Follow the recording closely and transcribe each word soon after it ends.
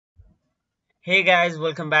Hey guys,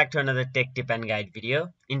 welcome back to another tech tip and guide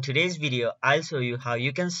video. In today's video, I'll show you how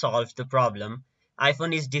you can solve the problem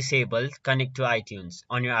iPhone is disabled, connect to iTunes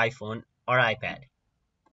on your iPhone or iPad.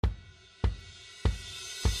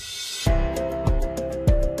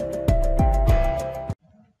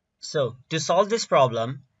 So, to solve this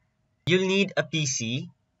problem, you'll need a PC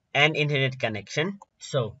and internet connection.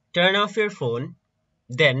 So, turn off your phone,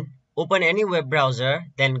 then open any web browser,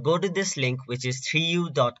 then go to this link which is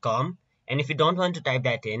 3u.com. And if you don't want to type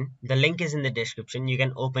that in, the link is in the description. You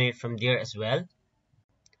can open it from there as well.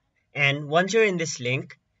 And once you're in this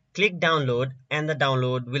link, click download and the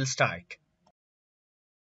download will start.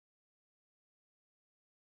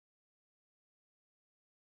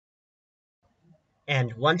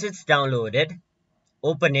 And once it's downloaded,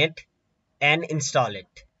 open it and install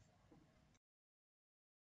it.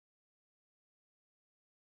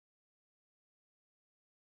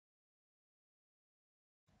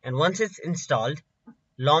 And once it's installed,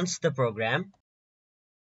 launch the program.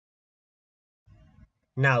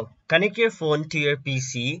 Now connect your phone to your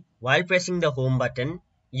PC while pressing the home button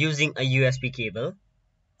using a USB cable.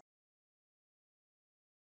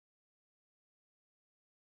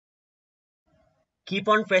 Keep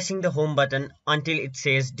on pressing the home button until it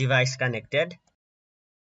says device connected.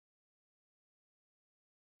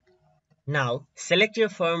 Now select your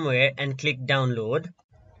firmware and click download.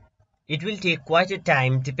 It will take quite a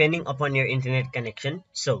time depending upon your internet connection,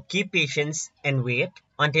 so keep patience and wait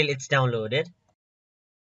until it's downloaded.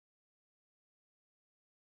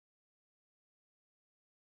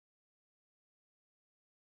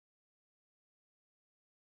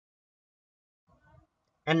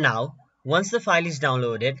 And now, once the file is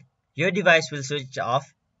downloaded, your device will switch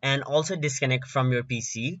off and also disconnect from your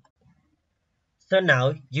PC. So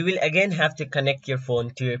now you will again have to connect your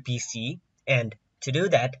phone to your PC, and to do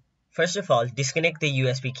that, first of all, disconnect the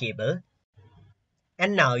USB cable.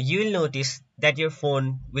 And now you will notice that your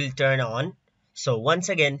phone will turn on. So once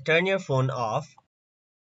again, turn your phone off.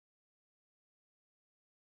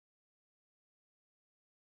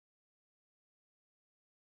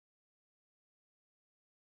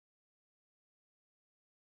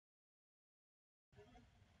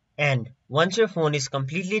 And once your phone is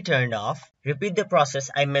completely turned off, repeat the process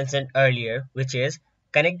I mentioned earlier, which is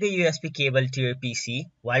connect the USB cable to your PC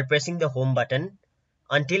while pressing the home button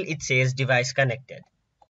until it says device connected.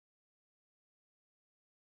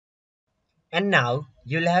 And now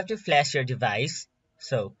you'll have to flash your device.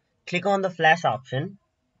 So click on the flash option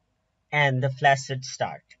and the flash should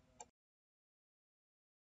start.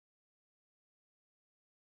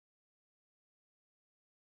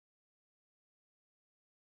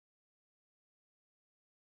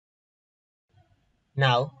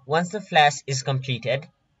 Now, once the flash is completed,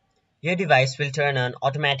 your device will turn on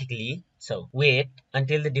automatically. So wait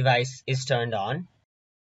until the device is turned on.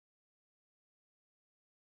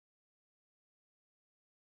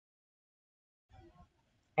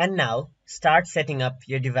 And now start setting up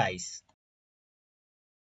your device.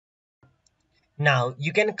 Now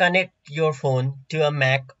you can connect your phone to a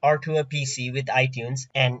Mac or to a PC with iTunes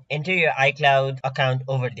and enter your iCloud account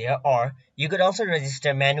over there, or you could also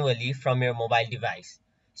register manually from your mobile device.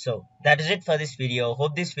 So that is it for this video.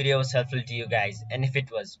 Hope this video was helpful to you guys, and if it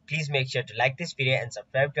was, please make sure to like this video and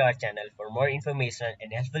subscribe to our channel for more information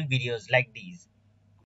and helpful videos like these.